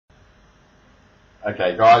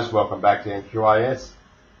Okay guys, welcome back to NQIS.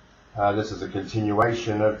 This is a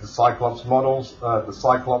continuation of the Cyclops models, the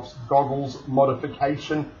Cyclops goggles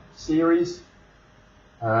modification series.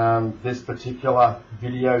 This particular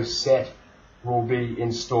video set will be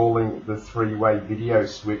installing the three-way video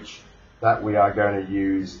switch that we are going to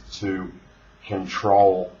use to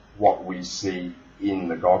control what we see in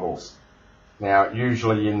the goggles. Now,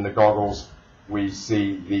 usually in the goggles we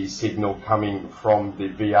see the signal coming from the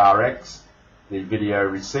VRX, the video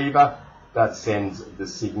receiver, that sends the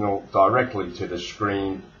signal directly to the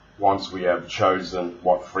screen once we have chosen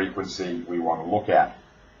what frequency we want to look at.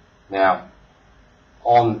 Now,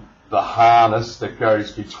 on the harness that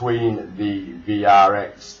goes between the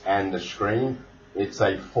VRX and the screen, it's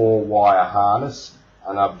a 4-wire harness,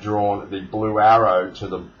 and I've drawn the blue arrow to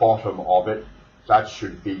the bottom of it. That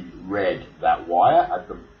should be red, that wire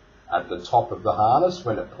at the top of the harness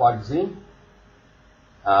when it plugs in.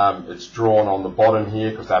 It's drawn on the bottom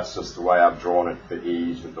here because that's just the way I've drawn it for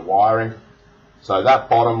ease with the wiring. So that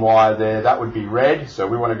bottom wire there, that would be red. So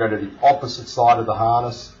we want to go to the opposite side of the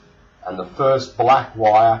harness, and the first black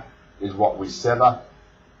wire is what we sever,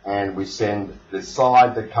 and we send the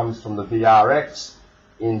side that comes from the VRX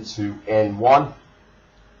into N1,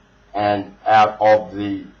 and out of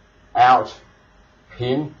the out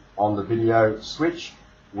pin on the video switch,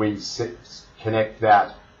 we connect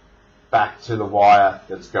that back to the wire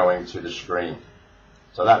that's going to the screen.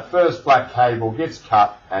 So that first black cable gets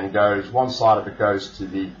cut and goes, one side of it goes to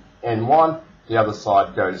the N1, the other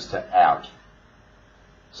side goes to out.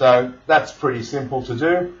 So that's pretty simple to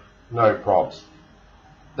do, no probs.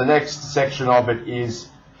 The next section of it is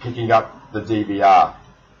picking up the DVR.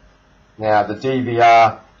 Now the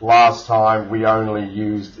DVR, last time we only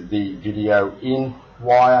used the video in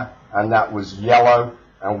wire, and that was yellow,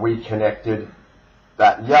 and we connected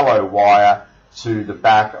that yellow wire to the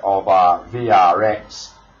back of our VRX,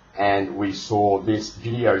 and we saw this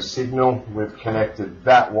video signal. We've connected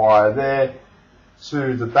that wire there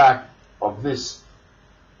to the back of this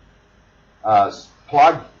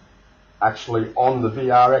plug, actually on the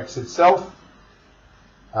VRX itself,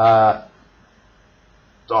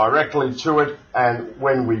 directly to it, and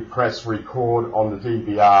when we press record on the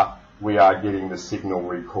DVR, we are getting the signal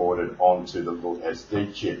recorded onto the little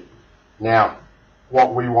SD chip. Now,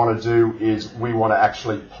 what we want to do is we want to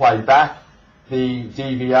actually play back the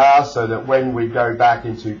DVR so that when we go back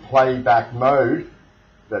into playback mode,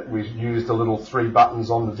 that we've used the little 3 buttons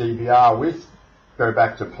on the DVR with, go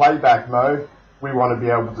back to playback mode, we want to be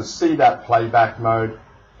able to see that playback mode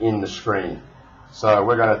in the screen. So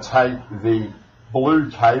we're going to take the blue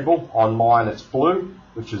cable, on mine it's blue,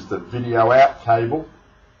 which is the video out cable,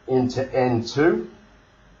 into N2,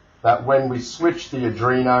 that when we switch the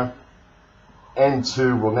Arduino,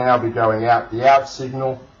 N2 will now be going out the out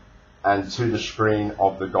signal and to the screen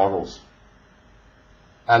of the goggles.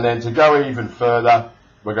 And then to go even further,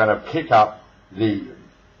 we're going to pick up the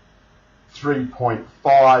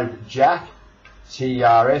 3.5 jack,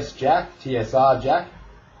 TSR jack,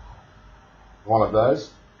 one of those,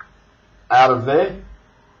 out of there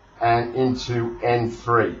and into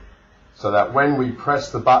N3, so that when we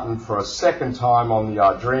press the button for a second time on the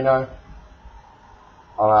Arduino,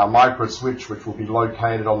 on our micro switch, which will be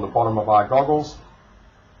located on the bottom of our goggles,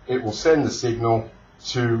 it will send the signal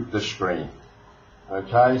to the screen.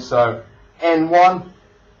 Okay, so N1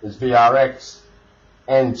 is VRX,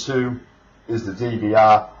 N2 is the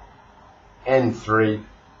DVR, N3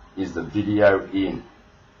 is the video in.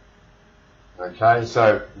 Okay,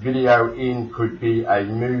 so video in could be a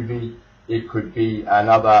movie, it could be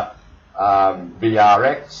another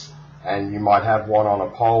VRX, and you might have one on a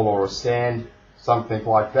pole or a stand, something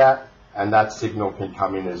like that, and that signal can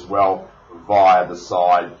come in as well via the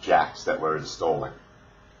side jacks that we're installing.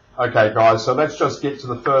 Okay guys, so let's just get to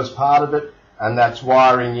the first part of it, and that's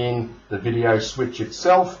wiring in the video switch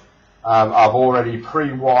itself. I've already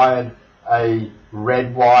pre-wired a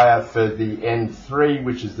red wire for the N3,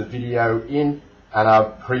 which is the video in, and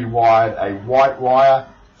I've pre-wired a white wire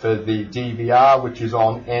for the DVR, which is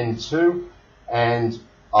on N2, and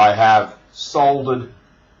I have soldered.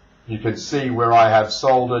 You can see where I have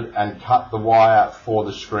soldered and cut the wire for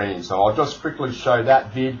the screen. So I'll just quickly show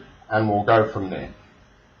that vid and we'll go from there.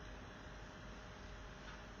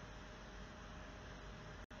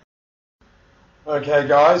 Okay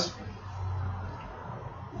guys,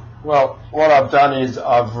 well, what I've done is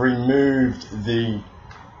I've removed the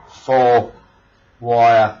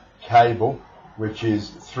 4-wire cable, which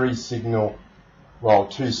is 2 signal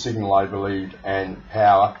I believe, and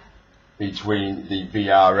power, between the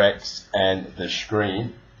VRX and the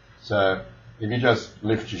screen. So if you just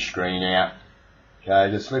lift your screen out,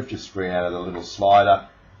 Okay, just lift your screen out of the little slider,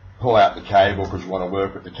 pull out the cable because you want to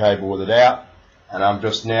work with the cable with it out, and I'm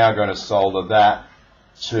just now going to solder that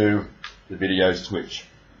to the video switch.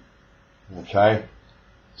 Okay,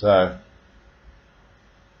 so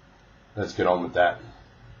let's get on with that.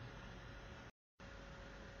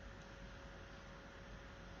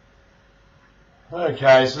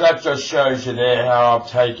 Okay, so that just shows you there how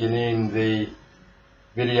I've taken in the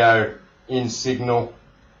video in signal.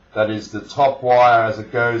 That is the top wire as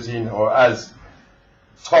it goes in, or as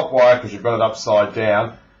top wire because you've got it upside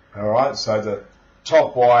down. Alright, so the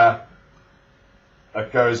top wire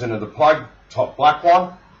that goes into the plug, top black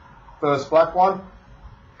one, first black one,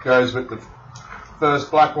 goes with the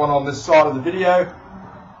first black one on this side of the video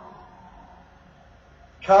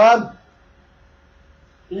card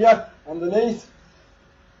here underneath.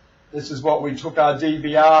 This is what we took our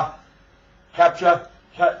DVR capture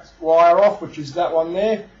wire off, which is that one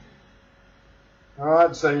there.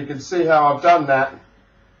 Alright, so you can see how I've done that.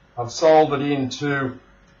 I've soldered into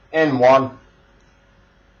N1. You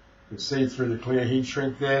can see through the clear heat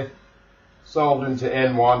shrink there. Soldered into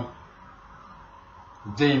N1.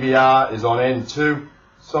 The DVR is on N2,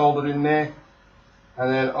 soldered in there.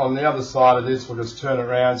 And then on the other side of this, we'll just turn it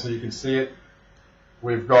around so you can see it.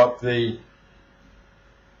 We've got the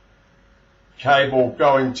cable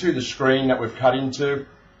going to the screen that we've cut into.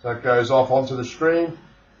 So it goes off onto the screen,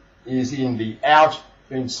 is in the out,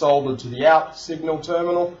 being soldered to the out signal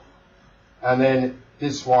terminal. And then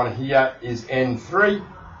this one here is N3,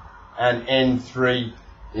 and N3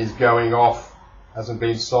 is going off, hasn't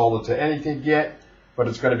been soldered to anything yet, but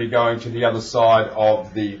it's going to be going to the other side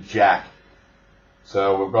of the jack.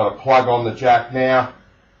 So we've got a plug on the jack now.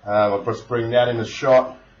 We'll just bring that in a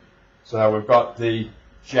shot. So we've got the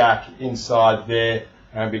jack inside there,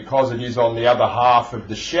 and because it is on the other half of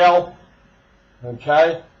the shell,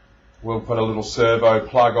 okay, we'll put a little servo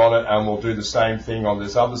plug on it, and we'll do the same thing on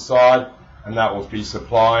this other side, and that will be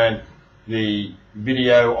supplying the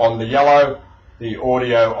video on the yellow, the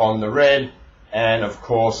audio on the red, and of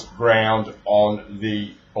course ground on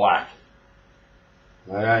the black.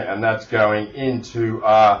 Okay, and that's going into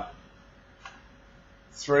our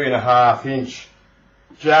 3.5 inch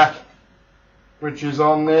jack, which is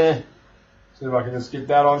on there. See if I can just get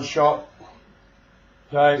that on shot.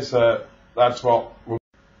 Okay, so that's what we'll...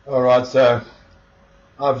 Alright, so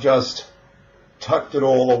I've just tucked it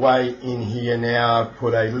all the way in here now. I've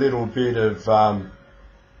put a little bit of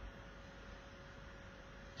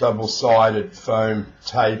double-sided foam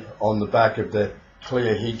tape on the back of the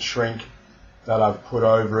clear heat shrink that I've put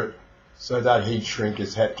over it. So that heat shrink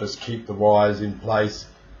has helped just keep the wires in place.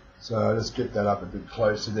 So let's get that up a bit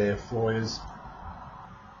closer there for you.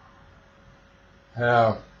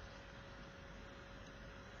 How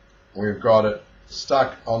we've got it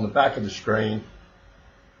stuck on the back of the screen.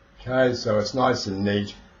 Okay, so it's nice and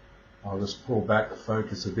neat. I'll just pull back the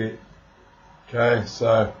focus a bit. Okay,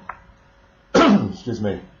 so excuse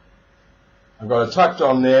me. I've got it tucked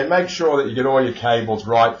on there. Make sure that you get all your cables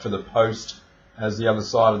right for the post, as the other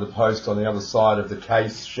side of the post on the other side of the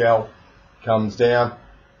case shell comes down.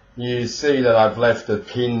 You see that I've left the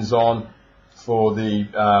pins on for the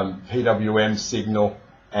PWM signal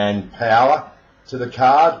and power to the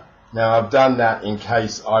card. Now I've done that in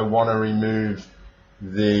case I want to remove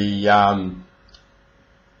the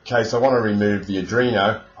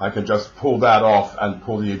Arduino. I can just pull that off and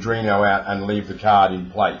pull the Arduino out and leave the card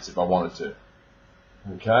in place if I wanted to.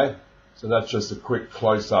 Okay, so that's just a quick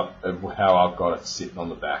close-up of how I've got it sitting on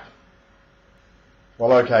the back.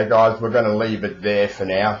 Well, okay guys, we're going to leave it there for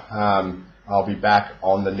now. I'll be back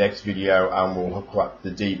on the next video and we'll hook up the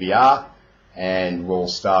DVR and we'll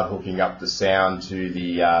start hooking up the sound to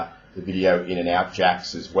the video in and out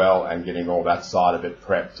jacks as well, and getting all that side of it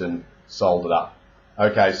prepped and soldered up.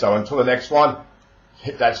 Okay, so until the next one,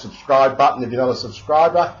 hit that subscribe button if you're not a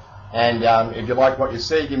subscriber, and if you like what you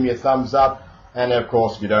see, give me a thumbs up, and of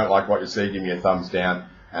course if you don't like what you see, give me a thumbs down,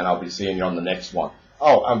 and I'll be seeing you on the next one.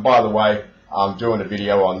 Oh, and by the way, I'm doing a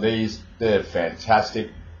video on these. They're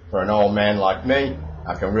fantastic. For an old man like me,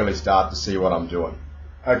 I can really start to see what I'm doing.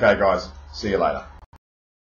 Okay guys, see you later.